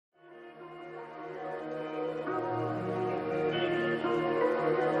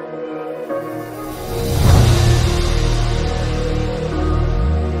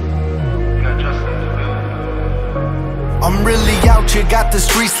got the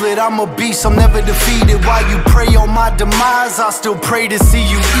streets lit, I'm a beast, I'm never defeated. While you pray on my demise, I still pray to see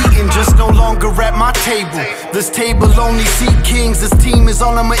you eating. Just no longer at my table. This table only seat kings. This team is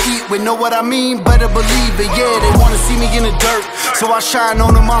all I'ma eat with. Know what I mean? Better believe it. Yeah, they wanna see me in the dirt, so I shine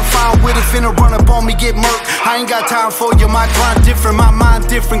on them. I'm fine with it. Finna run up on me, get murked. I ain't got time for you. My grind different, my mind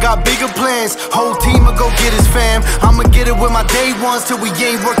different. Got bigger plans. Whole team will go get his fam. I'ma get it with my day ones till we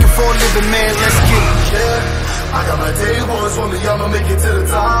ain't working for a living, man. Let's get it. Yeah, I got my day ones with me. I'ma make it to the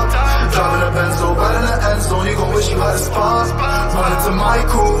top. Driving a Benz, so right in the end zone. You gon' wish you had a spot. Running to my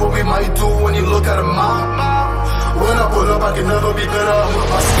crew, what we might do when you look at a map. When I pull up, I can never be better. I'm with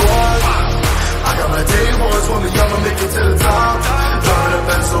my squad. I got my day ones with me. I'ma make it to the top. Driving a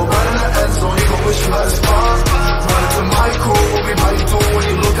Benz, so right in the end zone. You gon' wish you had a spot. Running to my crew, what we might do when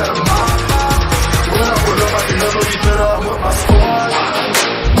you look at a map. When I pull up, I can never be better. I'm with my squad.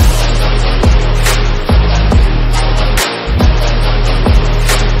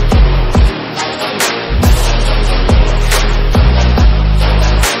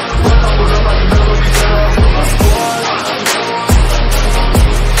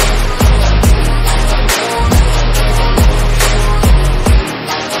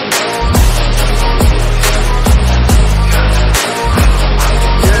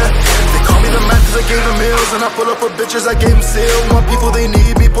 And I pull up with bitches, I gave them seal. My people, they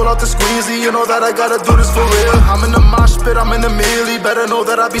need me, pull out the squeezy. You know that I gotta do this for real. I'm in the mosh pit, I'm in the mealy. Better know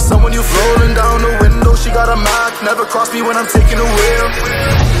that I be someone you rolling down the window. She got a Mac, never cross me when I'm taking the wheel.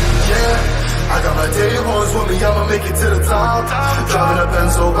 Yeah, I got my day ones with me, I'ma make it to the top. Driving a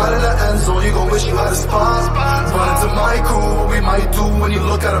Benz, so right in the end zone. You gon' wish you had a spot. Running to my crew, what we might do when you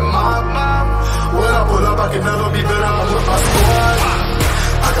look at a map. When I pull up, I can never be better. I'm with my squad.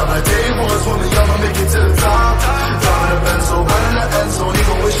 I got my day ones with me, I'ma make it to the top. Driving a Benz, so right in the end zone. You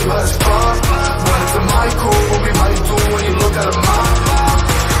gon' wish you had a spot. Running to my crew, what we